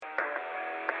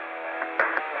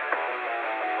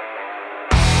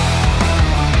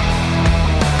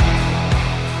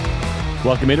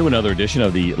Welcome into another edition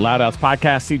of the Loud Outs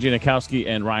podcast. CJ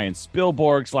and Ryan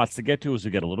Spilborgs. Lots to get to as we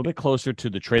get a little bit closer to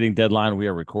the trading deadline. We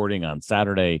are recording on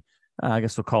Saturday. I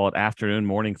guess we'll call it afternoon,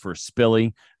 morning for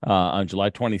Spilly on July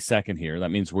 22nd here. That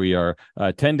means we are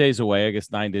 10 days away, I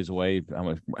guess 9 days away,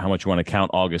 how much you want to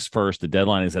count August 1st. The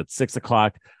deadline is at 6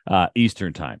 o'clock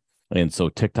Eastern time. And so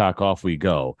TikTok off we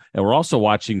go. And we're also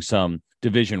watching some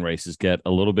division races get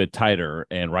a little bit tighter.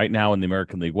 And right now in the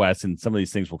American League West, and some of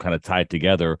these things will kind of tie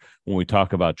together when we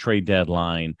talk about trade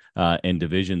deadline and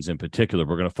divisions in particular.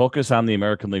 We're going to focus on the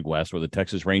American League West, where the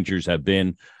Texas Rangers have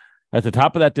been at the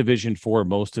top of that division for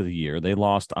most of the year. They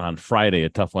lost on Friday, a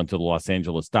tough one to the Los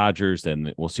Angeles Dodgers,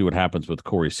 and we'll see what happens with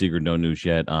Corey Seager. No news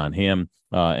yet on him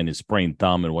and his sprained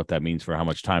thumb and what that means for how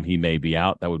much time he may be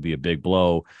out. That would be a big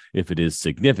blow if it is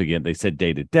significant. They said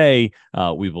day to day.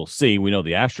 We will see. We know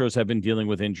the Astros have been dealing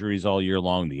with injuries all year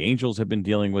long. The Angels have been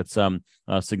dealing with some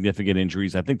significant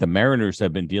injuries. I think the Mariners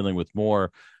have been dealing with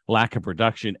more lack of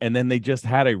production, and then they just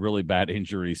had a really bad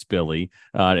injury, Spilly.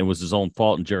 It was his own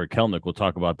fault, and Jared Kelenic, we'll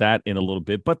talk about that in a little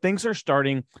bit, but things are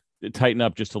starting to tighten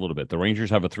up just a little bit. The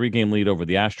Rangers have a 3-game lead over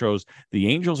the Astros. The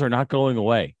Angels are not going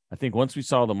away. I think once we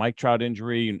saw the Mike Trout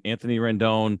injury and Anthony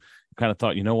Rendon, kind of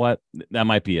thought, you know what, that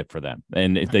might be it for them,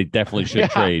 and they definitely should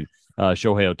trade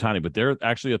Shohei Ohtani, but they're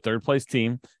actually a third-place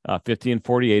team,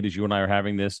 50-48, as you and I are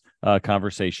having this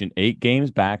conversation. 8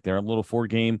 games back. They're on a little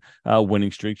 4-game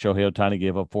winning streak. Shohei Ohtani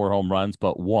gave up 4 home runs,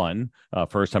 but one.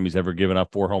 First time he's ever given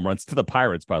up 4 home runs to the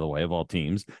Pirates, by the way, of all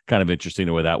teams. Kind of interesting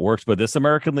the way that works. But this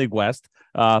American League West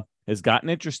has gotten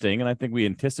interesting, and I think we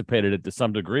anticipated it to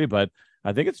some degree, but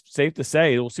I think it's safe to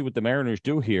say we'll see what the Mariners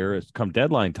do here as come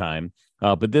deadline time.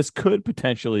 But this could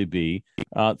potentially be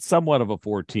somewhat of a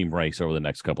 4-team race over the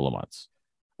next couple of months.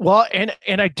 Well,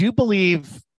 and I do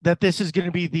believe that this is going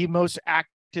to be the most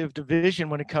active division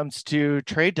when it comes to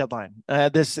trade deadline.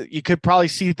 You could probably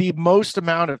see the most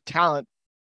amount of talent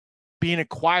being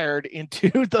acquired into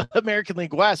the American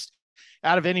League West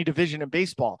out of any division in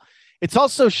baseball. It's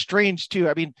also strange too.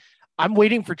 I mean, I'm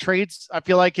waiting for trades. I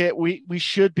feel like we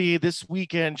should be, this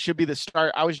weekend should be the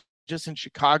start. I was just in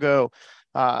Chicago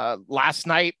last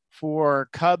night for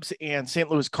Cubs and St.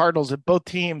 Louis Cardinals, and both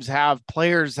teams have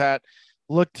players that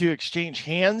look to exchange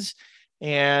hands.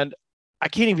 And I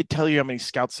can't even tell you how many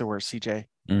scouts there were, CJ.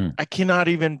 I cannot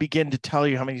even begin to tell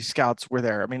you how many scouts were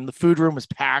there. I mean, the food room was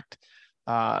packed.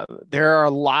 There are a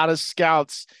lot of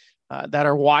scouts that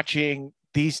are watching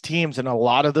these teams, and a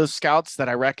lot of those scouts that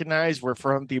I recognize were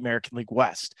from the American League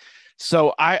West.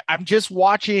 So I'm just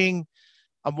watching.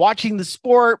 I'm watching the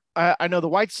sport. I know the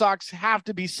White Sox have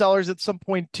to be sellers at some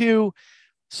point too.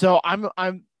 So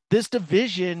I'm this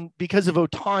division, because of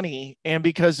Ohtani and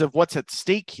because of what's at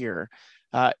stake here.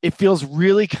 It feels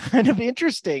really kind of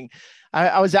interesting.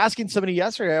 I was asking somebody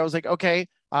yesterday. I was like, okay,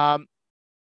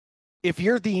 if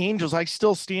you're the Angels, I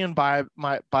still stand by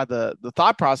the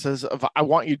thought process of I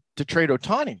want you to trade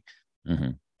Ohtani.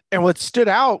 Mm-hmm. And what stood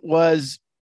out was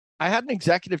I had an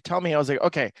executive tell me, I was like,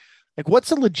 okay, like what's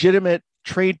a legitimate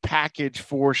trade package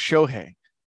for Shohei?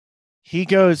 He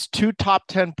goes 2 top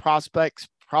 10 prospects,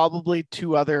 probably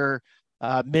 2 other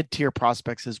mid-tier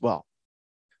prospects as well.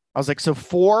 I was like, so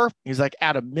 4? He's like,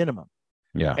 at a minimum.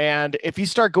 Yeah. And if you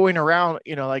start going around,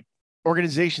 like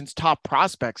organizations' top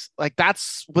prospects, like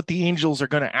that's what the Angels are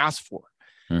going to ask for,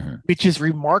 which is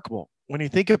remarkable when you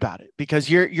think about it, because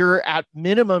you're at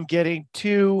minimum getting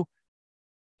 2,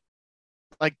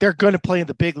 like they're going to play in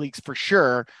the big leagues for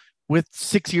sure, with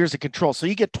 6 years of control. So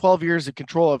you get 12 years of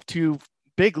control of 2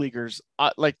 big leaguers,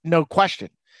 like no question,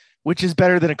 which is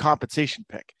better than a compensation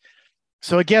pick.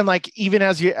 So again, like even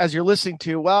as you're listening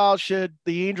to, well, should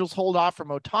the Angels hold off from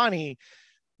Ohtani?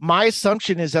 My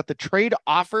assumption is that the trade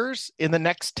offers in the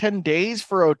next 10 days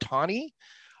for Ohtani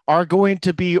are going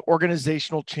to be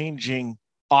organizational changing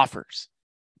offers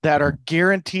that are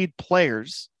guaranteed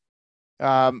players,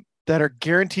 that are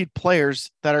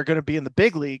going to be in the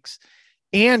big leagues.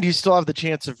 And you still have the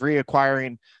chance of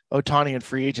reacquiring Ohtani in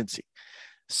free agency.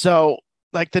 So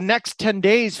like the next 10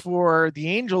 days for the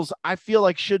Angels, I feel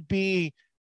like should be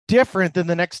different than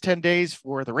the next 10 days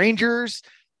for the Rangers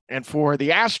and for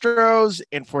the Astros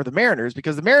and for the Mariners,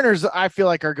 because the Mariners, I feel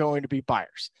like, are going to be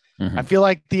buyers. I feel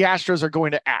like the Astros are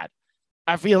going to add.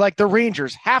 I feel like the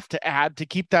Rangers have to add to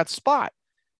keep that spot.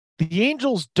 The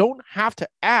Angels don't have to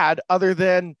add, other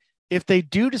than if they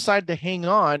do decide to hang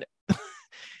on,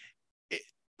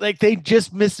 like they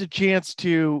just missed a chance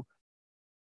to,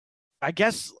 I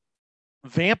guess,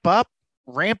 ramp up,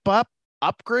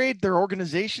 upgrade their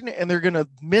organization, and they're going to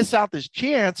miss out this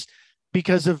chance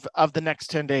because of the next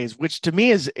 10 days, which to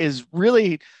me is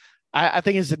really, I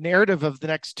think is the narrative of the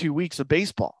next 2 weeks of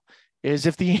baseball, is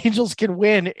if the Angels can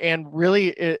win, and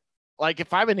really, like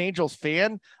if I'm an Angels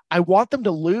fan, I want them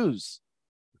to lose.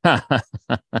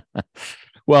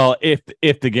 Well,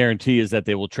 if the guarantee is that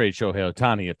they will trade Shohei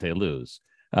Ohtani if they lose,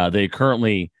 they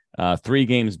currently 3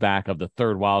 games back of the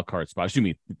third wild card spot.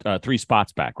 Excuse me, 3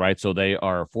 spots back, right? So they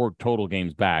are 4 total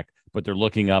games back, but they're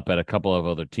looking up at a couple of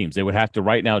other teams. They would have to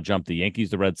right now jump the Yankees,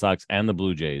 the Red Sox, and the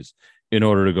Blue Jays in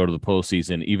order to go to the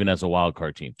postseason, even as a wild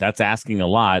card team. That's asking a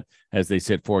lot as they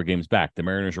sit 4 games back. The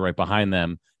Mariners are right behind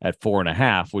them at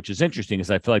 4.5, which is interesting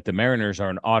because I feel like the Mariners are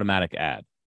an automatic add.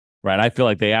 Right. I feel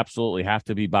like they absolutely have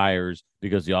to be buyers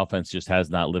because the offense just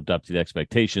has not lived up to the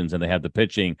expectations, and they have the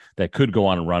pitching that could go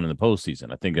on and run in the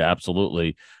postseason. I think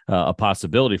absolutely a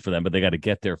possibility for them, but they got to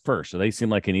get there first. So they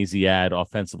seem like an easy add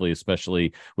offensively,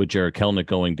 especially with Jared Kelenic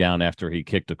going down after he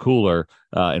kicked a cooler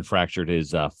and fractured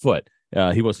his foot.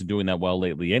 He wasn't doing that well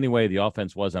lately anyway. The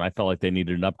offense wasn't. I felt like they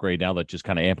needed an upgrade now that just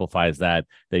kind of amplifies that.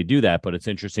 They do that, but it's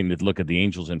interesting to look at the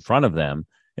Angels in front of them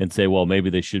and say, well, maybe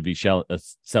they should be selling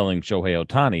Shohei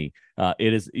Ohtani.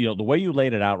 It is, the way you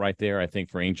laid it out right there, I think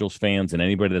for Angels fans and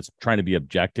anybody that's trying to be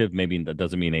objective, maybe that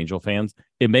doesn't mean Angel fans,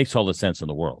 it makes all the sense in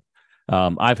the world.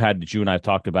 I've had, you and I have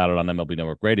talked about it on MLB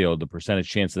Network Radio, the percentage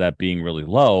chance of that being really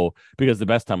low because the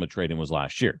best time of trading was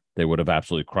last year. They would have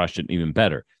absolutely crushed it even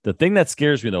better. The thing that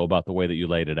scares me, though, about the way that you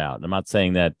laid it out, and I'm not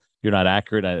saying that you're not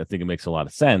accurate. I think it makes a lot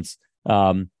of sense.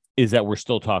 Is that we're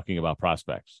still talking about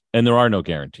prospects and there are no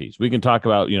guarantees. We can talk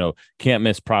about, can't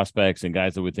miss prospects and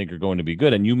guys that we think are going to be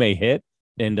good. And you may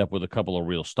end up with a couple of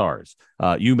real stars.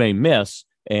 You may miss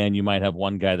and you might have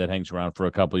one guy that hangs around for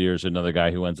a couple of years, another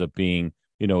guy who ends up being,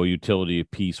 a utility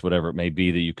piece, whatever it may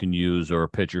be that you can use, or a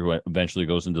pitcher who eventually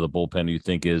goes into the bullpen who you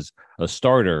think is a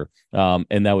starter.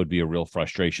 And that would be a real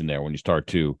frustration there when you start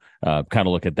to kind of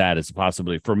look at that as a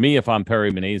possibility. For me, if I'm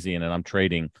Perry Manazian and I'm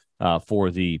trading for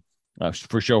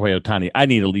Shohei Ohtani, I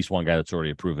need at least one guy that's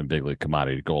already a proven big league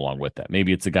commodity to go along with that.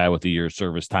 Maybe it's a guy with a year's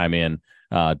service time in.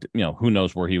 Who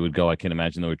knows where he would go? I can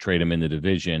imagine they would trade him in the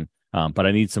division. But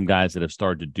I need some guys that have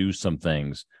started to do some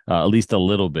things, at least a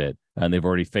little bit. And they've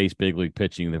already faced big league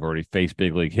pitching. They've already faced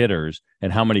big league hitters.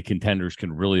 And how many contenders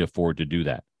can really afford to do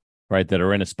that? Right, that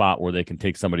are in a spot where they can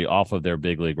take somebody off of their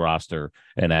big league roster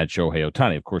and add Shohei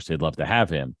Ohtani. Of course, they'd love to have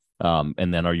him.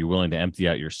 And then are you willing to empty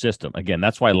out your system? Again,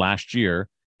 that's why last year,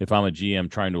 if I'm a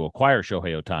GM trying to acquire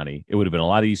Shohei Ohtani, it would have been a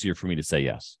lot easier for me to say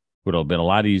yes. It would have been a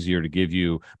lot easier to give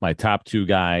you my top 2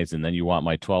 guys, and then you want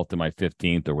my 12th and my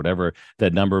 15th or whatever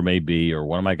that number may be, or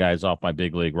one of my guys off my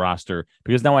big league roster,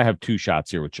 because now I have 2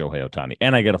 shots here with Shohei Ohtani,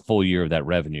 and I get a full year of that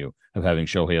revenue of having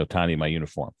Shohei Ohtani in my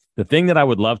uniform. The thing that I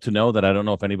would love to know that I don't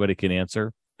know if anybody can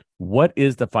answer, what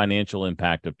is the financial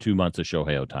impact of 2 months of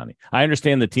Shohei Ohtani? I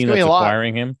understand the team that's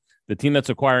acquiring him. The team that's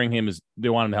acquiring him is they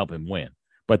want him to help him win.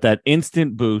 But that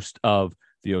instant boost of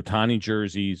the Ohtani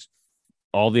jerseys,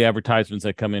 all the advertisements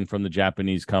that come in from the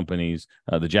Japanese companies,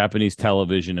 the Japanese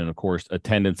television, and of course,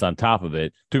 attendance on top of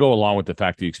it to go along with the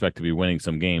fact that you expect to be winning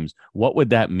some games. What would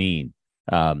that mean?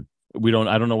 I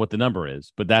don't know what the number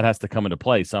is, but that has to come into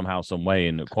play somehow, some way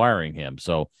in acquiring him.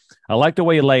 So I like the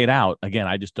way you lay it out. Again,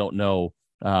 I just don't know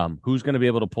who's going to be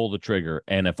able to pull the trigger.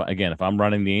 And if I'm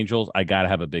running the Angels, I got to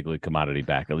have a big league commodity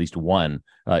back, at least one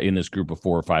in this group of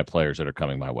 4 or 5 players that are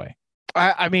coming my way.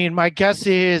 I mean, my guess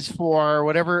is for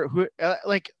whatever,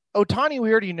 like Ohtani, we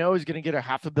already know is going to get a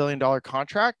 $500 million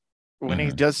contract when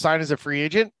he does sign as a free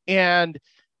agent. And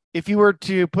if you were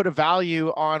to put a value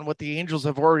on what the Angels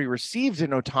have already received in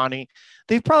Ohtani,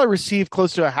 they've probably received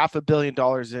close to $500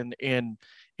 million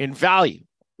in value,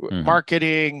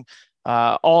 marketing,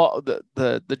 all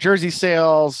the jersey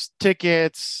sales,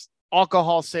 tickets,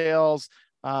 alcohol sales,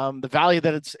 the value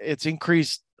that it's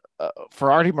increased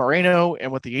for Artie Moreno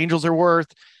and what the Angels are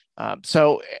worth.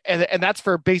 So that's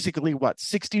for basically what,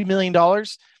 $60 million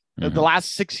the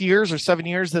last 6 years or 7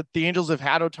 years that the Angels have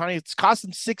had Ohtani. It's cost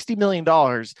them $60 million.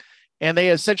 And they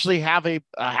essentially have a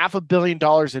 $500 million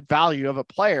in value of a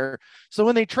player. So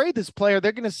when they trade this player,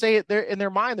 they're going to say it there in their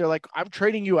mind. They're like, I'm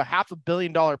trading you a $500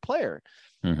 million player.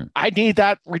 I need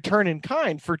that return in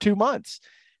kind for 2 months.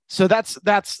 So that's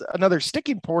another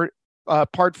sticking part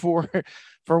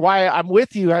for why I'm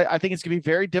with you. I think it's going to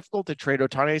be very difficult to trade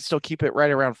Ohtani. I still keep it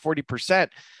right around 40%.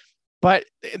 But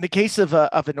in the case of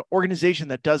an organization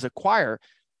that does acquire,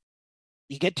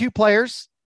 you get 2 players.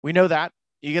 We know that.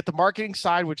 You get the marketing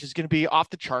side, which is going to be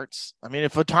off the charts. I mean,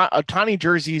 if Ohtani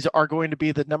jerseys are going to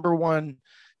be the number 1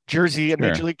 jersey in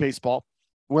Major League Baseball,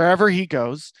 wherever he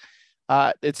goes,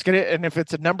 it's going to, and if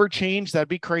it's a number change, that'd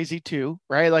be crazy too,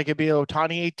 right? Like it'd be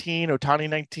Ohtani 18, Ohtani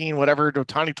 19, whatever,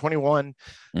 Ohtani 21,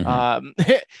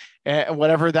 and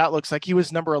whatever that looks like. He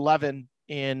was number 11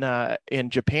 in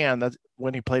Japan. That's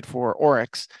when he played for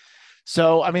Oryx.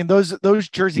 So I mean, those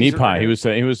jerseys. Nippon. He was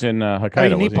in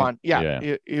Hokkaido. Nippon. Yeah.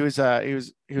 He was for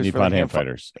Nippon the Ham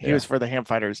Fighters. He was for the Ham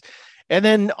Fighters. And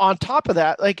then on top of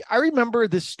that, like I remember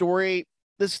this story.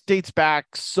 This dates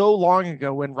back so long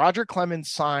ago when Roger Clemens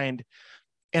signed,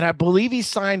 and I believe he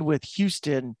signed with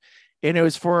Houston, and it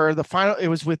was for the final. It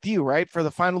was with you, right? For the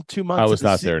final 2 months. I was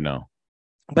not there, no.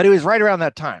 But it was right around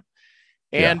that time.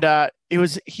 And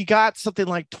he got something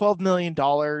like $12 million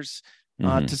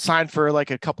to sign for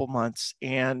like a couple months.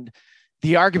 And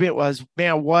the argument was,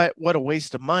 man, what a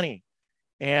waste of money.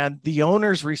 And the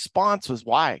owner's response was,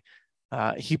 why?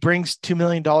 He brings $2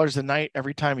 million a night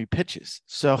every time he pitches.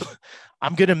 So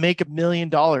I'm going to make $1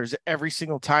 million every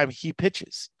single time he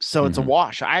pitches. So it's a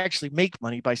wash. I actually make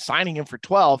money by signing him for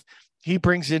 12. He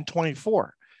brings in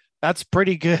 24. That's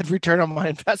pretty good return on my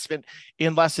investment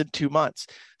in less than 2 months.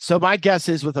 So my guess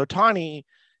is with Ohtani,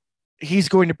 he's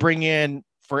going to bring in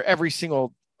for every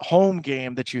single home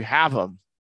game that you have him,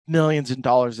 millions of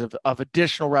dollars of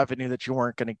additional revenue that you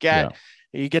weren't going to get.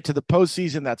 Yeah. You get to the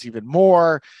postseason, that's even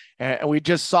more. And we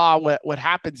just saw what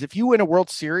happens. If you win a World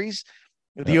Series,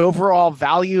 the overall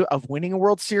value of winning a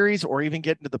World Series or even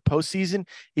getting to the postseason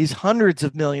is hundreds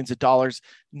of millions of dollars,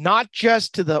 not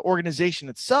just to the organization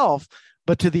itself,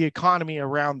 but to the economy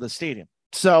around the stadium.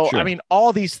 So, I mean,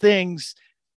 all these things.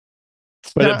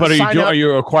 But are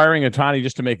you acquiring Ohtani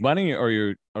just to make money, or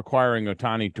you're acquiring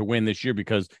Ohtani to win this year?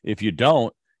 Because if you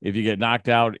get knocked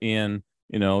out in,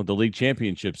 the league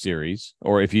championship series,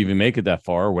 or if you even make it that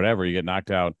far or whatever, you get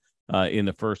knocked out in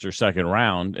the first or second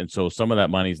round. And so some of that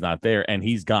money's not there, and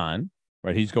he's gone,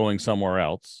 right? He's going somewhere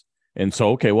else. And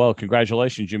so, okay, well,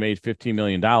 congratulations. You made $15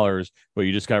 million, but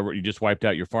you just wiped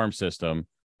out your farm system.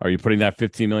 Are you putting that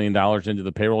 $15 million into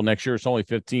the payroll next year? It's only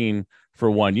 15 for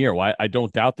 1 year. Well, I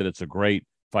don't doubt that it's a great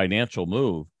financial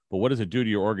move, but what does it do to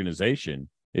your organization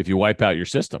if you wipe out your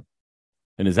system?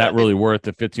 And is that really worth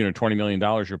the $15 or $20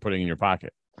 million you're putting in your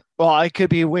pocket? Well, it could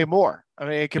be way more. I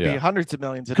mean, it could be hundreds of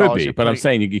millions of dollars. Could be, but I'm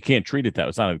saying you can't treat it that way.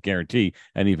 It's not a guarantee.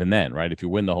 And even then, right, if you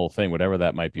win the whole thing, whatever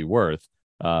that might be worth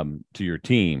to your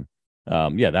team,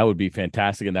 that would be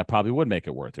fantastic, and that probably would make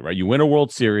it worth it, right? You win a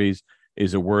World Series.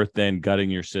 Is it worth then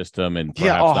gutting your system and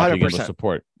perhaps not being able to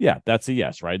support? Yeah, that's a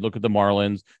yes, right? Look at the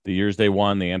Marlins. The years they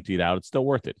won, they emptied out. It's still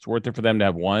worth it. It's worth it for them to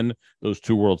have won those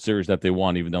 2 World Series that they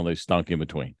won, even though they stunk in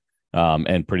between,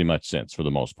 and pretty much since for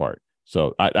the most part.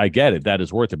 So I get it. That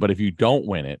is worth it. But if you don't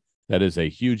win it, that is a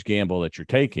huge gamble that you're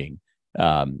taking.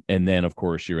 And then, of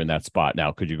course, you're in that spot.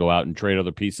 Now, could you go out and trade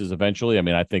other pieces eventually? I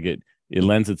mean, I think it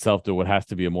lends itself to what has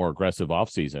to be a more aggressive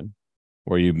offseason,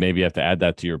 where you maybe have to add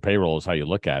that to your payroll is how you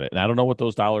look at it. And I don't know what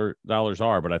those dollars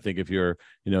are, but I think if you're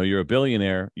a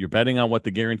billionaire, you're betting on what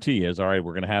the guarantee is. All right,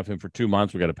 we're going to have him for 2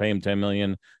 months. We got to pay him $10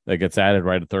 million. That gets added,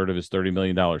 right? A third of his $30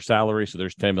 million salary. So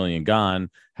there's $10 million gone.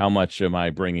 How much am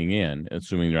I bringing in?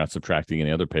 Assuming you're not subtracting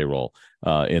any other payroll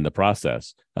in the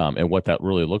process, and what that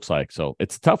really looks like. So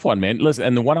it's a tough one, man. Listen,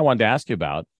 and the one I wanted to ask you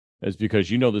about is because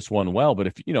you know this one well, but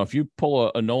if you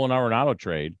pull a Nolan Arenado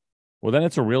trade, well, then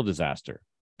it's a real disaster.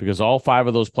 Because all 5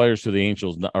 of those players to the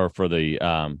Angels or for the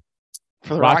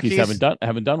Rockies haven't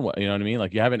done what, you know what I mean?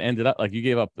 Like you haven't ended up, like you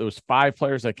gave up, there was 5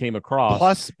 players that came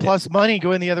across plus money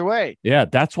going the other way. Yeah,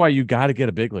 that's why you got to get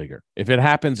a big leaguer. If it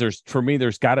happens, I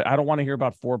don't want to hear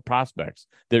about 4 prospects.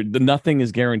 Nothing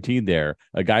is guaranteed there.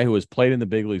 A guy who has played in the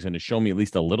big leagues and has shown me at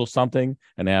least a little something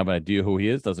and I have an idea who he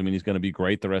is doesn't mean he's going to be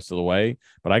great the rest of the way.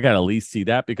 But I got to at least see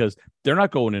that, because they're not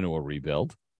going into a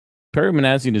rebuild. Perry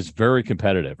Manassian is very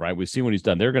competitive, right? We've seen what he's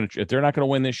done. If they're not going to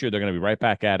win this year, they're going to be right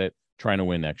back at it trying to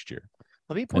win next year.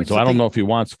 I don't know if he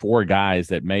wants 4 guys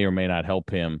that may or may not help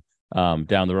him down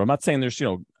the road. I'm not saying there's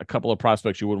a couple of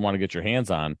prospects you wouldn't want to get your hands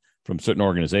on from certain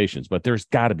organizations, but there's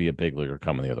got to be a big leaguer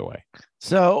coming the other way.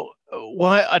 So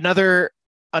another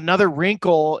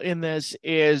wrinkle in this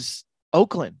is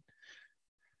Oakland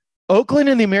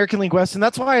in the American League West. And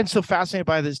that's why I'm so fascinated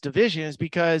by this division, is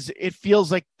because it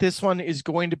feels like this one is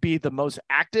going to be the most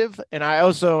active. And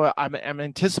I'm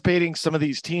anticipating some of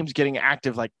these teams getting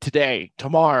active like today,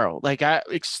 tomorrow. Like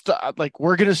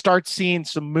we're going to start seeing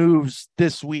some moves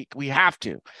this week. We have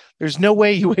to. There's no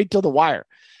way you wait till the wire.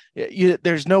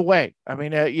 There's no way. I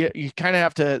mean, you kind of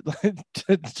have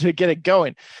to get it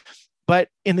going. But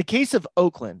in the case of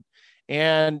Oakland,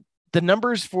 and the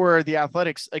numbers for the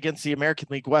Athletics against the American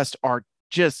League West are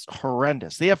just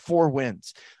horrendous. They have 4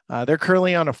 wins. They're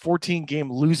currently on a 14-game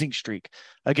losing streak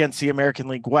against the American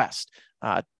League West.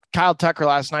 Kyle Tucker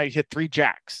last night hit 3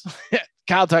 jacks.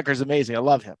 Kyle Tucker's amazing. I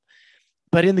love him.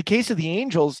 But in the case of the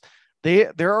Angels, they've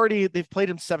played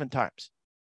him 7 times.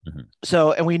 Mm-hmm.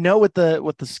 So, and we know with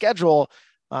the schedule,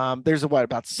 there's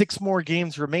about 6 more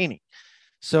games remaining.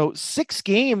 So 6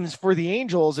 games for the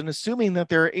Angels, and assuming that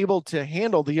they're able to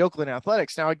handle the Oakland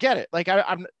Athletics. Now I get it. Like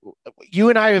you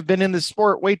and I have been in this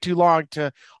sport way too long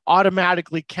to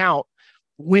automatically count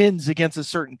wins against a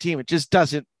certain team. It just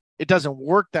doesn't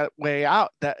work that way out,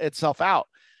 that itself out.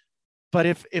 But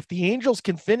if the Angels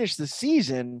can finish the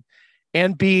season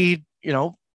and be,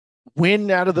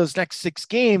 win out of those next 6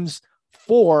 games,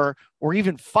 4 or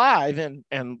even 5,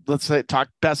 and let's say talk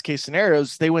best case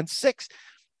scenarios, they win 6.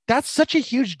 That's such a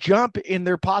huge jump in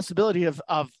their possibility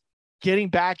of getting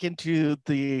back into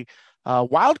the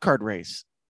wild card race.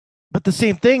 But the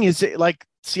same thing is like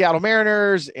Seattle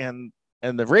Mariners and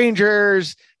the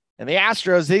Rangers and the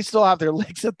Astros. They still have their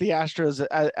legs at the Astros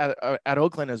at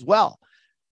Oakland as well.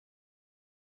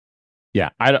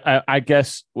 Yeah, I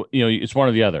guess, it's one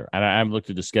or the other. And I haven't looked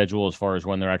at the schedule as far as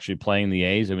when they're actually playing the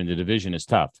A's. I mean, the division is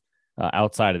tough.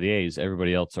 Outside of the A's,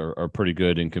 everybody else are pretty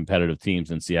good and competitive teams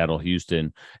in Seattle,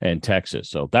 Houston, and Texas.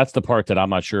 So that's the part that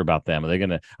I'm not sure about them. Are they going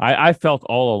to? I felt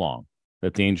all along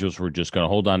that the Angels were just going to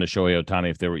hold on to Shohei Ohtani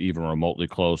if they were even remotely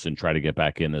close and try to get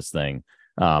back in this thing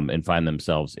and find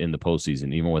themselves in the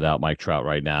postseason, even without Mike Trout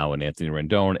right now and Anthony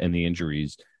Rendon and the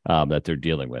injuries that they're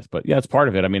dealing with. But yeah, it's part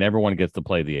of it. I mean, everyone gets to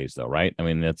play the A's, though, right? I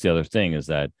mean, that's the other thing is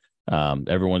that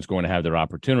everyone's going to have their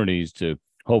opportunities to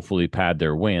hopefully pad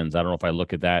their wins. I don't know if I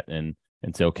look at that and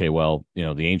say, okay, well,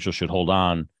 the Angels should hold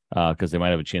on because they might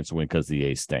have a chance to win because the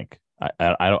A's stink.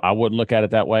 I wouldn't look at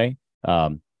it that way.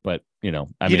 But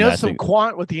I think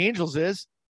quant what the Angels is.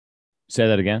 Say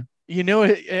that again.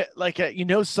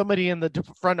 Somebody in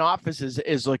the front office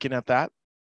is looking at that.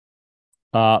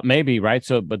 Maybe, right?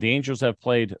 So, but the Angels have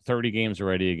played 30 games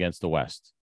already against the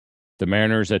West. The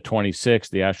Mariners at 26,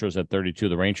 the Astros at 32,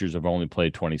 the Rangers have only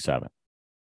played 27.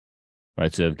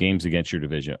 Right, so games against your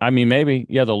division. I mean, maybe,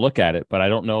 yeah, they'll look at it, but I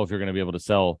don't know if you're going to be able to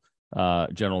sell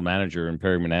general manager and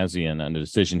Perry Manassian and the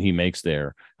decision he makes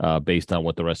there based on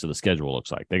what the rest of the schedule looks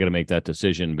like. They got to make that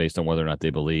decision based on whether or not they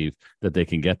believe that they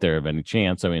can get there of any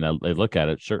chance. I mean, they look at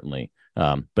it, certainly,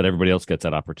 but everybody else gets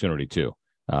that opportunity too.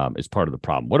 Is part of the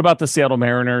problem. What about the Seattle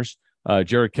Mariners?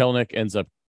 Jared Kelenic ends up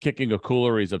kicking a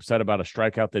cooler. He's upset about a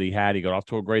strikeout that he had. He got off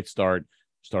to a great start.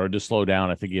 Started to slow down.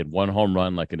 I think he had 1 home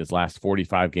run like in his last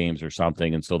 45 games or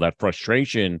something. And so that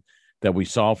frustration that we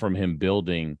saw from him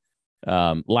building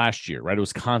last year, right? It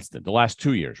was constant the last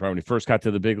 2 years, right? When he first got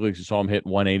to the big leagues, you saw him hit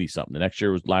 180 something. Last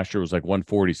year was like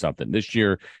 140 something. This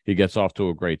year he gets off to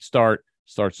a great start,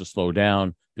 starts to slow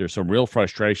down. There's some real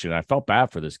frustration. I felt bad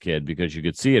for this kid because you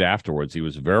could see it afterwards. He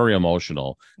was very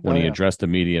emotional when he addressed the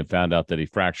media and found out that he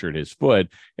fractured his foot.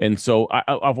 And so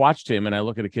I've watched him and I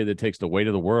look at a kid that takes the weight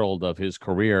of the world of his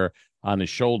career on his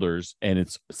shoulders, and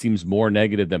it seems more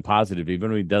negative than positive.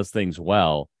 Even when he does things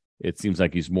well, it seems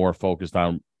like he's more focused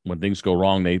on when things go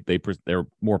wrong. They're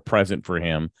more present for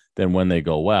him than when they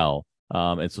go well.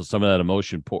 And so some of that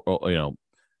emotion,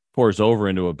 pours over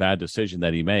into a bad decision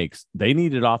that he makes. They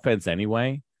needed offense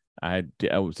anyway. I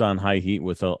was on high heat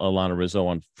with Alana Rizzo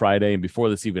on Friday, and before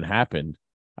this even happened,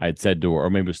 I had said to her, or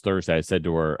maybe it was Thursday, I said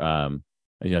to her,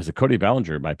 I said, Cody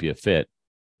Bellinger might be a fit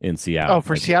in Seattle. Oh,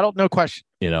 for Seattle? No question.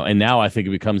 And now I think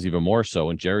it becomes even more so.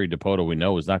 And Jerry DiPoto, we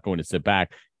know, is not going to sit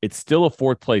back. It's still a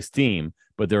 4th place team,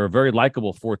 but they're a very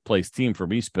likable 4th place team for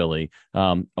me, Spilly.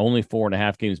 Only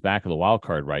 4.5 games back of the wild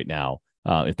card right now.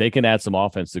 If they can add some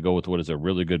offense to go with what is a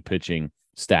really good pitching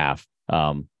staff,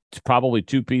 probably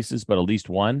 2 pieces, but at least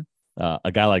one,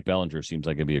 a guy like Bellinger seems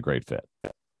like it'd be a great fit.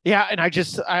 Yeah, and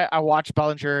I watched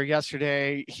Bellinger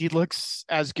yesterday. He looks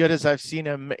as good as I've seen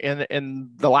him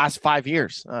in the last 5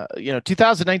 years.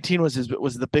 2019 was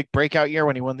the big breakout year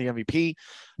when he won the MVP.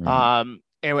 Mm-hmm.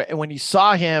 And when you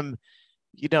saw him,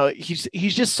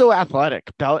 he's just so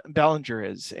athletic. Bellinger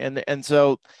is, and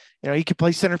so. He could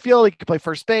play center field. He could play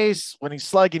first base. When he's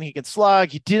slugging, he can slug.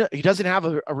 He doesn't have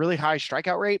a really high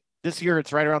strikeout rate. This year,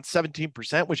 it's right around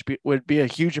 17%, which would be a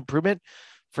huge improvement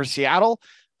for Seattle.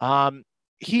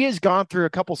 He has gone through a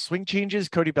couple swing changes.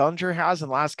 Cody Bellinger has in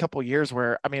the last couple of years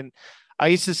where, I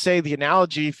used to say the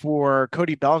analogy for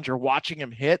Cody Bellinger, watching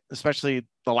him hit, especially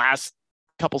the last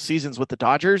couple seasons with the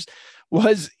Dodgers,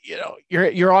 was,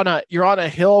 you're on a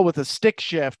hill with a stick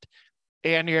shift,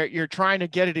 and you're trying to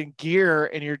get it in gear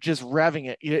and you're just revving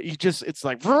it. It's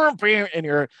like, and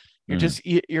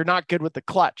you're not good with the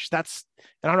clutch. And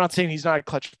I'm not saying he's not a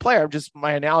clutch player.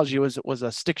 My analogy was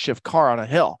a stick shift car on a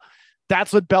hill.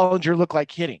 That's what Bellinger looked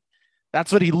like hitting.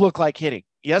 That's what he looked like hitting.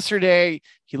 Yesterday,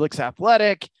 he looks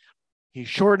athletic. He's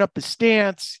shortened up his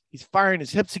stance. He's firing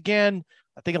his hips again.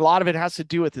 I think a lot of it has to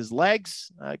do with his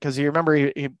legs because you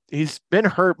remember he's been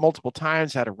hurt multiple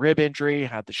times, had a rib injury,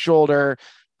 had the shoulder.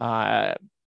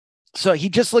 So he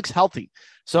just looks healthy.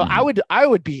 So I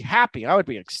would be happy. I would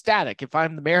be ecstatic if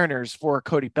I'm the Mariners for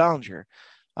Cody Bellinger.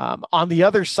 On the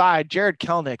other side, Jared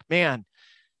Kelenic, man,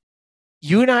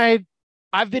 you and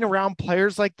I've been around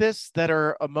players like this that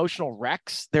are emotional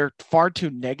wrecks. They're far too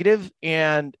negative,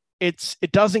 and it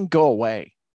doesn't go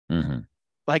away.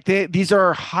 Like these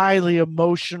are highly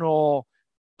emotional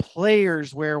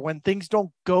players where when things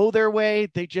don't go their way,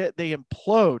 they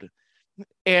implode.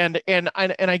 And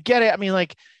I get it. I mean,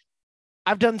 like,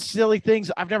 I've done silly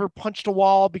things. I've never punched a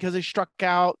wall because I struck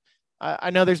out. I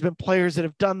know there's been players that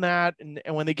have done that. And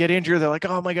when they get injured, they're like,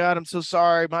 oh my God, I'm so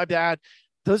sorry. My bad.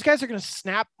 Those guys are going to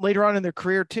snap later on in their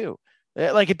career too.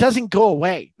 Like, it doesn't go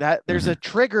away. That there's a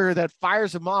trigger that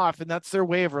fires them off, and that's their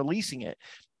way of releasing it.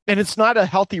 And it's not a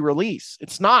healthy release.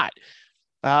 It's not.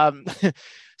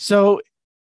 So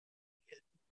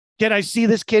can I see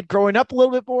this kid growing up a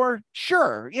little bit more?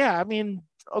 Sure. Yeah. I mean,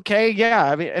 okay. Yeah.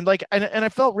 I mean, and I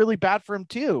felt really bad for him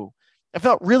too. I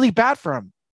felt really bad for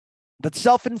him, but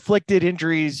self-inflicted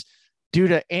injuries due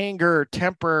to anger,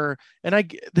 temper.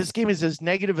 And this game is as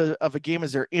negative of a game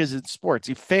as there is in sports.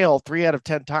 You fail 3 out of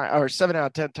 10 times or 7 out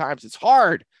of 10 times. It's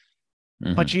hard,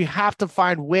 but you have to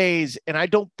find ways. And I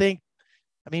don't think,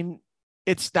 I mean,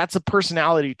 that's a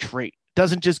personality trait. It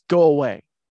doesn't just go away.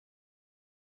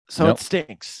 So It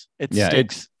stinks. It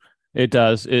stinks. It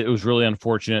does. It was really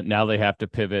unfortunate. Now they have to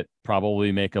pivot,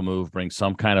 probably make a move, bring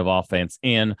some kind of offense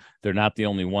in. They're not the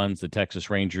only ones. The Texas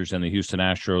Rangers and the Houston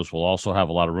Astros will also have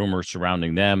a lot of rumors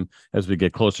surrounding them as we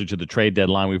get closer to the trade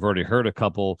deadline. We've already heard a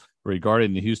couple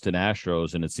regarding the Houston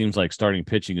Astros, and it seems like starting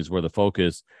pitching is where the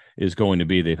focus is going to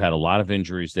be. They've had a lot of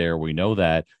injuries there. We know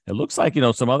that. It looks like,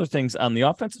 some other things on the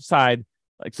offensive side,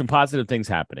 like some positive things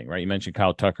happening, right? You mentioned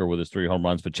Kyle Tucker with his 3 home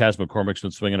runs, but Chas McCormick's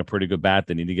been swinging a pretty good bat.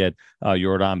 They need to get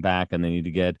Jordan back, and they need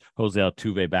to get Jose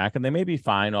Altuve back, and they may be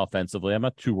fine offensively. I'm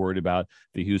not too worried about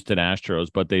the Houston Astros,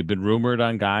 but they've been rumored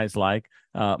on guys like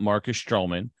Marcus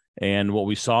Stroman. And what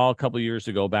we saw a couple of years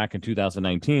ago back in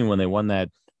 2019 when they won that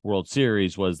World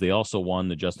Series was they also won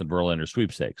the Justin Verlander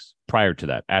sweepstakes prior to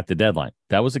that at the deadline.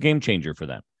 That was a game changer for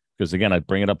them. Because, again, I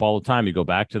bring it up all the time. You go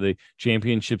back to the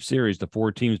championship series, the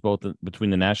 4 teams, both between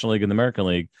the National League and the American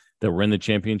League, that were in the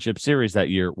championship series that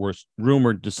year were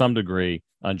rumored to some degree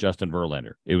on Justin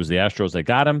Verlander. It was the Astros that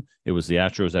got him. It was the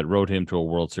Astros that rode him to a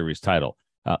World Series title.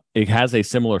 It has a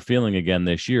similar feeling again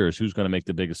this year is who's going to make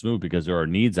the biggest move because there are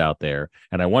needs out there.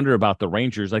 And I wonder about the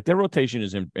Rangers. Like, their rotation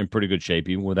is in pretty good shape,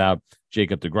 even without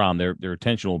Jacob deGrom. Their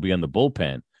attention will be on the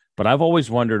bullpen. But I've always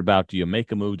wondered about, do you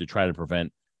make a move to try to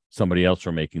prevent somebody else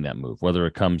from making that move, whether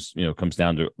it comes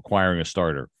down to acquiring a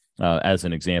starter, as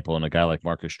an example, and a guy like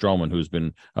Marcus Stroman, who's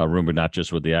been rumored not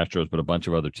just with the Astros, but a bunch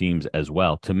of other teams as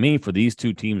well. To me, for these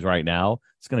 2 teams right now,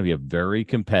 it's going to be a very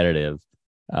competitive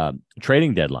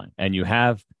trading deadline. And you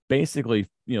have basically,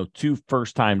 2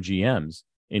 first-time GMs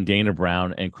in Dana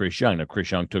Brown and Chris Young. Now,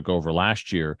 Chris Young took over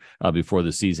last year before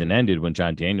the season ended when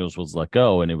John Daniels was let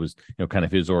go, and it was kind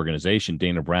of his organization.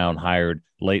 Dana Brown hired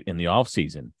late in the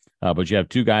offseason. But you have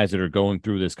 2 guys that are going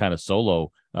through this kind of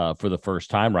solo for the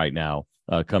first time right now,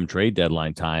 come trade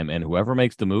deadline time. And whoever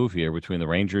makes the move here between the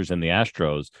Rangers and the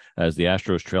Astros, as the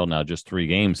Astros trail now just 3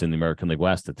 games in the American League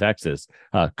West to Texas,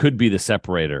 could be the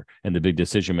separator and the big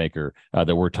decision maker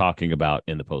that we're talking about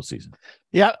in the postseason.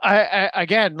 Yeah,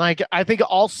 I think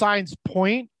all signs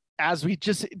point, as we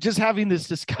just having this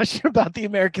discussion about the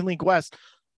American League West,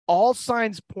 all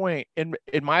signs point, in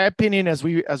my opinion, as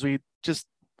we just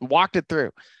walked it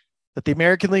through, that the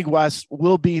American League West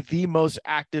will be the most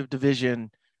active division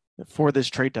for this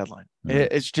trade deadline.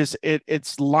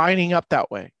 It's lining up that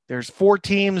way. There's 4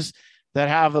 teams that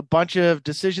have a bunch of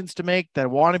decisions to make that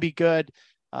want to be good.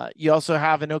 You also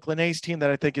have an Oakland A's team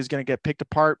that I think is going to get picked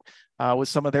apart with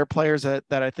some of their players that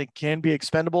I think can be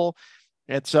expendable.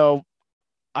 And so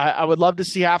I would love to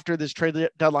see, after this trade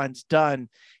deadline's done,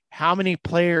 how many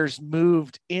players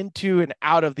moved into and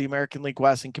out of the American League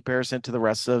West in comparison to the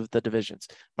rest of the divisions.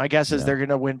 My guess is they're going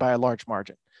to win by a large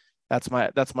margin. That's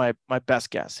my best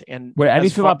guess. And wait, how do you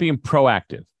feel about being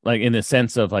proactive? Like, in the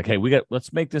sense of like, hey,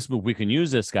 let's make this move. We can use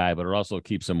this guy, but it also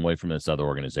keeps him away from this other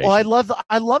organization. Well,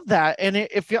 I love that. And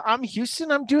if I'm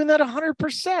Houston, I'm doing that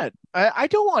 100%. I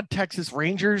don't want Texas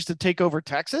Rangers to take over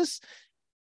Texas.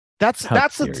 That's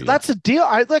a deal.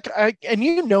 And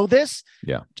you know this.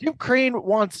 Yeah. Jim Crane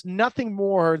wants nothing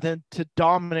more than to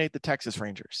dominate the Texas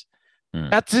Rangers.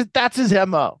 That's it. That's his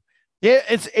MO.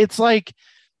 It's like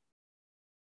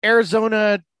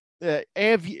Arizona,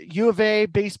 U of A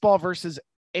baseball versus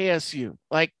ASU.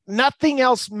 Like, nothing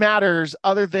else matters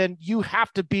other than you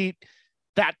have to beat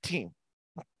that team.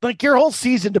 Like, your whole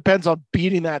season depends on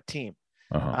beating that team.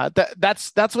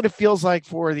 That's what it feels like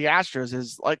for the Astros,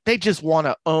 is like they just want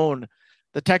to own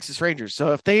the Texas Rangers.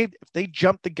 So if they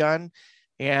jump the gun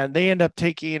and they end up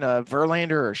taking a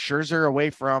Verlander or Scherzer away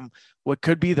from what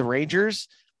could be the Rangers,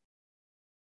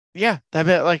 yeah,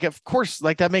 of course,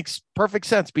 that makes perfect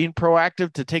sense. Being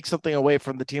proactive to take something away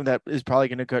from the team that is probably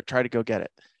going to try to go get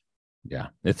it. Yeah,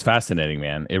 it's fascinating,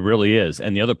 man. It really is.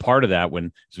 And the other part of that,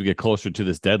 as we get closer to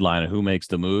this deadline and who makes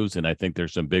the moves, and I think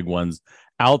there's some big ones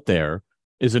out there,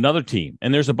 is another team.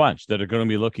 And there's a bunch that are going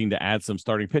to be looking to add some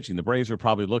starting pitching. The Braves are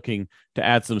probably looking to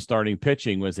add some starting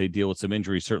pitching as they deal with some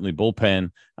injuries, certainly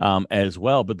bullpen as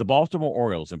well. But the Baltimore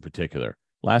Orioles in particular,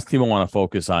 last team I want to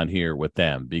focus on here with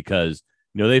them, because,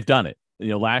 they've done it.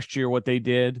 Last year, what they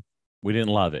did, we didn't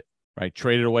love it. Right,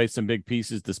 traded away some big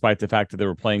pieces despite the fact that they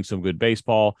were playing some good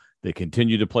baseball. They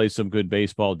continued to play some good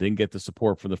baseball, didn't get the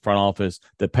support from the front office.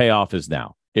 The payoff is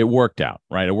now. It worked out,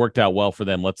 right? It worked out well for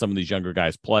them. Let some of these younger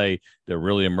guys play. They're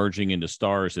really emerging into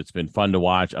stars. It's been fun to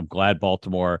watch. I'm glad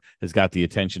Baltimore has got the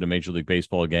attention of Major League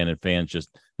Baseball again, and fans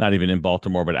just not even in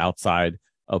Baltimore, but outside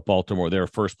of Baltimore. They're a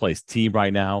first-place team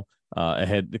right now.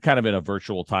 Ahead, kind of in a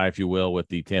virtual tie, if you will, with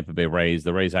the Tampa Bay Rays.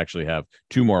 The Rays actually have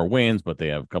 2 more wins, but they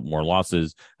have a couple more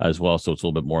losses as well. So it's a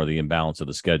little bit more of the imbalance of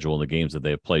the schedule and the games that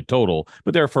they have played total.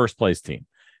 But they're a first place team,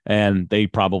 and they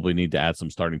probably need to add some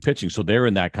starting pitching. So they're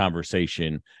in that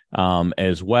conversation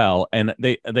as well. And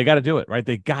they got to do it, right?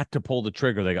 They got to pull the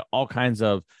trigger. They got all kinds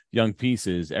of young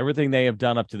pieces. Everything they have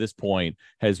done up to this point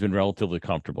has been relatively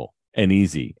comfortable and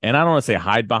easy. And I don't want to say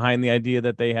hide behind the idea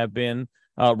that they have been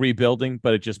rebuilding,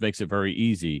 but it just makes it very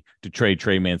easy to trade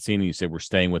Trey Mancini. You say, we're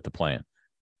staying with the plan.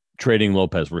 Trading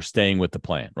Lopez, we're staying with the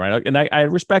plan, right? And I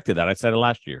respected that. I said it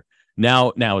last year.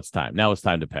 Now it's time. Now it's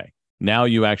time to pay. Now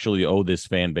you actually owe this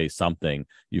fan base something.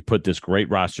 You put this great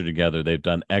roster together. They've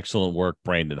done excellent work.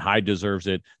 Brandon Hyde deserves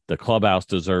it. The clubhouse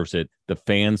deserves it. The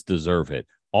fans deserve it.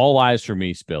 All eyes for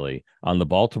me, Spilly, on the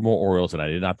Baltimore Orioles, and I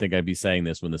did not think I'd be saying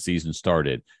this when the season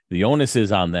started. The onus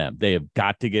is on them. They have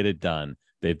got to get it done.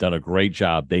 They've done a great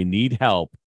job. They need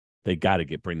help. They got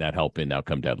to bring that help in now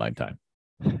come deadline time.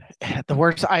 The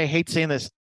worst, I hate saying this,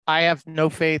 I have no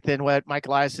faith in what Mike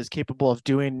Elias is capable of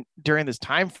doing during this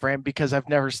time frame because I've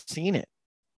never seen it.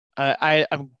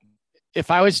 I'm if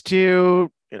I was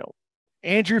to,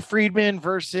 Andrew Friedman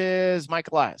versus Mike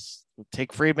Elias,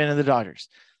 take Friedman and the Dodgers.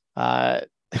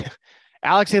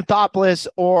 Alex Anthopoulos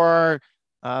or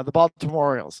the Baltimore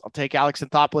Orioles. I'll take Alex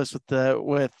Anthopoulos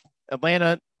with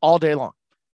Atlanta all day long.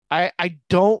 I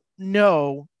don't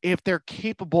know if they're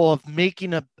capable of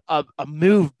making a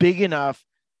move big enough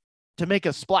to make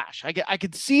a splash. I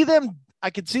could see them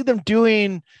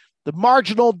doing the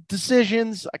marginal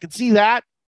decisions. I could see that,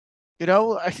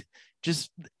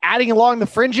 just adding along the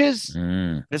fringes.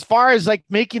 As far as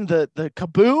making the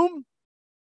kaboom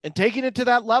and taking it to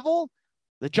that level,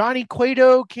 the Johnny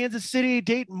Cueto, Kansas City,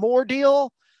 Dayton Moore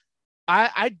deal,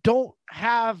 I don't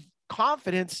have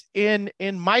confidence in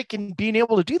Mike and being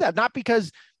able to do that. Not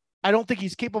because I don't think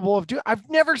he's capable of doing. I've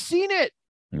never seen it.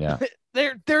 Yeah,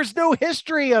 there's no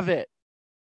history of it.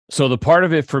 So the part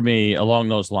of it for me along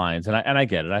those lines, and I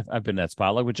get it. I've been in that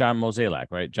spot, like with John Mozeliak,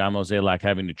 right? John Mozeliak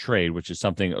having to trade, which is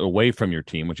something away from your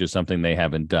team, which is something they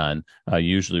haven't done.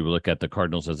 Usually we look at the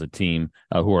Cardinals as a team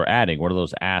who are adding. What are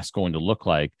those asks going to look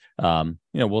like?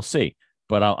 We'll see.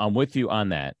 But I'm with you on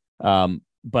that.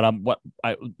 But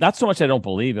not so much I don't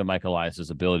believe in Mike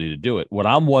Elias's ability to do it. What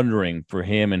I'm wondering for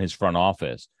him and his front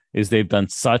office is they've done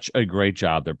such a great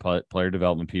job. Their player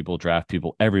development people, draft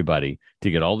people, everybody, to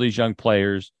get all these young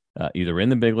players either in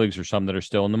the big leagues or some that are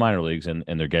still in the minor leagues, and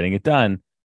they're getting it done.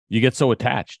 You get so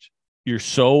attached. You're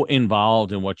so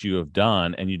involved in what you have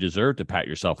done, and you deserve to pat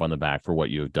yourself on the back for what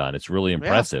you have done. It's really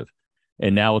impressive. Yeah.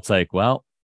 And now it's like, well,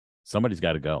 somebody's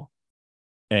got to go.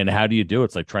 And how do you do it?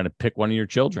 It's like trying to pick one of your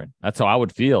children. That's how I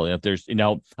would feel. If there's,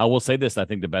 I will say this, I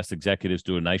think the best executives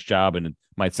do a nice job, and it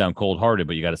might sound cold-hearted,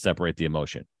 but you got to separate the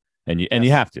emotion. And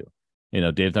you have to.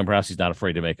 Dave Dombrowski's not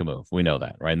afraid to make a move. We know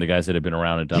that, right? And the guys that have been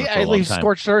around and done it for a long time. Leave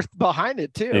scorched earth behind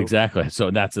it too. Exactly.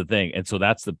 So that's the thing. And so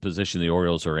that's the position the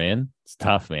Orioles are in. It's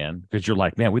tough, man, because you're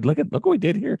like, man, look what we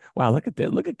did here. Wow, look at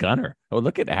that. Look at Gunnar. Oh,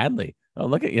 look at Adley. Oh,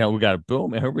 look at, we got a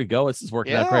boom. And here we go. This is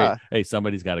working out great. Hey,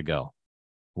 somebody's got to go.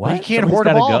 What? You can't hoard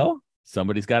them all. Go?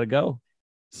 Somebody's got to go.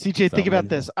 CJ, think about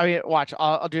this. I mean, watch.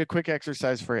 I'll do a quick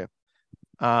exercise for you.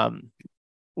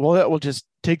 We'll just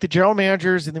take the general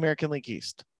managers in the American League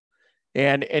East,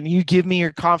 and you give me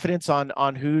your confidence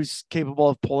on who's capable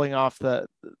of pulling off the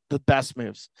best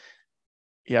moves.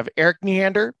 You have Eric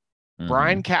Neander,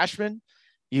 Brian Cashman.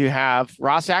 You have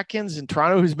Ross Atkins in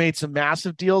Toronto, who's made some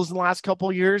massive deals in the last couple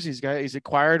of years. He's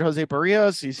acquired Jose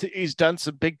Barrios. He's done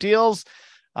some big deals.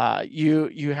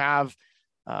 You have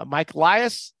Mike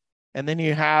Elias, and then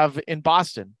you have in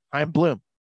Boston, Chaim Bloom.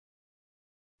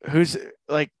 Who's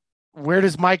like, where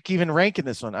does Mike even rank in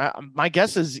this one? My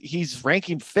guess is he's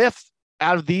ranking 5th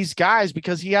out of these guys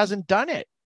because he hasn't done it.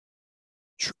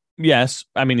 Yes.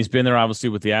 I mean, he's been there obviously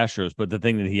with the Astros, but the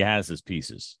thing that he has is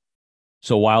pieces.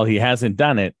 So while he hasn't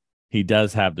done it, he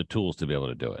does have the tools to be able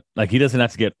to do it. Like, he doesn't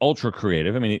have to get ultra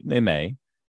creative. I mean, they may,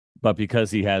 but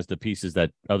because he has the pieces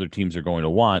that other teams are going to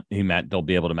want, they'll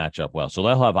be able to match up well. So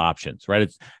they'll have options,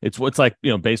 right? It's like,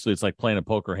 basically it's like playing a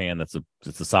poker hand. It's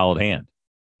a solid hand.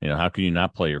 How can you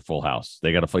not play your full house?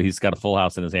 He's got a full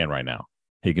house in his hand right now.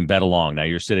 He can bet along. Now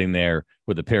you're sitting there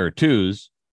with a pair of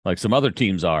twos, like some other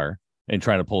teams are, and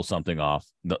trying to pull something off.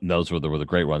 Those were the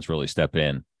great ones really step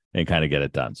in and kind of get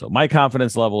it done. So my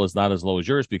confidence level is not as low as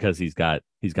yours because he's got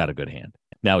a good hand.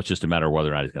 Now it's just a matter of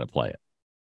whether or not he's going to play it.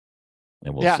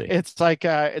 And we'll see. It's like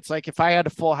if I had a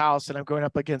full house and I'm going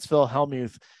up against Phil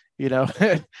Hellmuth,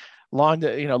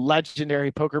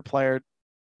 legendary poker player,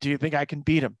 do you think I can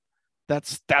beat him?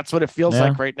 That's what it feels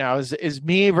like right now is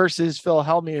me versus Phil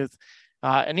Hellmuth.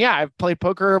 I've played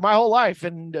poker my whole life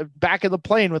and back of the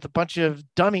plane with a bunch of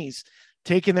dummies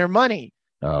taking their money.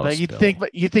 But you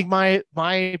think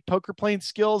my poker playing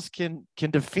skills can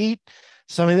defeat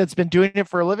somebody that's been doing it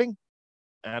for a living?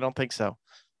 I don't think so.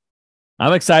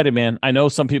 I'm excited, man. I know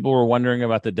some people were wondering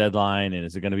about the deadline and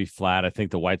is it going to be flat? I think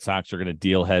the White Sox are going to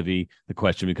deal heavy. The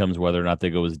question becomes whether or not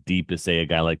they go as deep as, say, a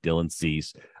guy like Dylan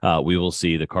Cease. We will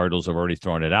see. The Cardinals have already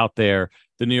thrown it out there.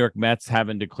 The New York Mets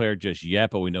haven't declared just yet,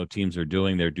 but we know teams are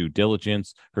doing their due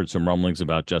diligence. Heard some rumblings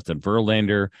about Justin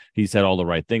Verlander. He said all the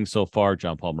right things so far.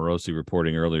 John Paul Morosi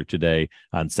reporting earlier today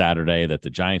on Saturday that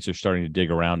the Giants are starting to dig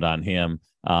around on him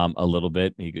a little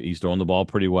bit. He's throwing the ball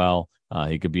pretty well.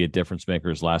 He could be a difference maker.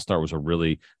 His last start was a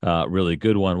really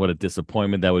good one. What a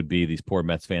disappointment that would be. These poor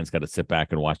Mets fans got to sit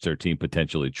back and watch their team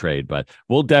potentially trade. But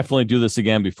we'll definitely do this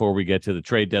again before we get to the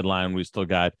trade deadline. We still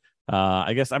got, how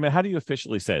do you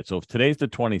officially say it? So if today's the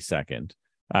 22nd,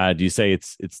 do you say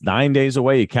it's 9 days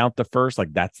away? You count the first,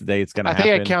 like that's the day it's going to happen?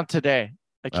 I think I count today.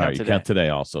 You count today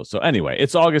also. So anyway,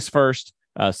 it's August 1st.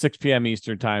 6 p.m.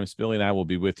 Eastern time. Spilly and I will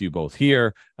be with you both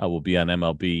here. We'll be on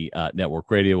MLB Network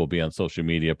Radio. We'll be on social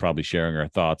media, probably sharing our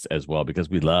thoughts as well, because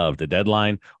we love the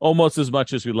deadline almost as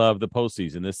much as we love the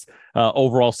postseason. This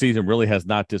overall season really has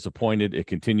not disappointed. It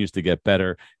continues to get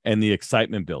better, and the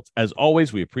excitement builds. As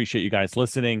always, we appreciate you guys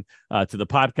listening to the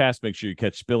podcast. Make sure you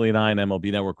catch Spilly and I on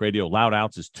MLB Network Radio. Loud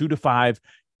Outs is 2 to 5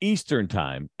 Eastern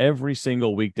time every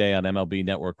single weekday on MLB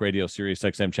Network Radio, Sirius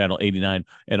XM channel 89,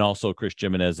 and also Chris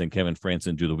Jimenez and Kevin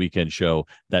Franson do the weekend show.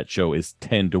 That show is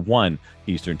 10 to 1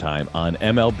 Eastern time on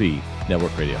MLB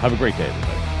Network Radio. Have a great day,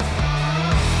 everybody.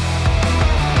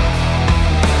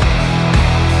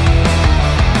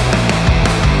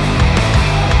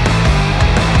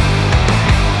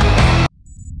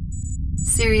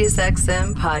 Sirius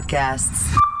XM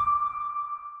podcasts.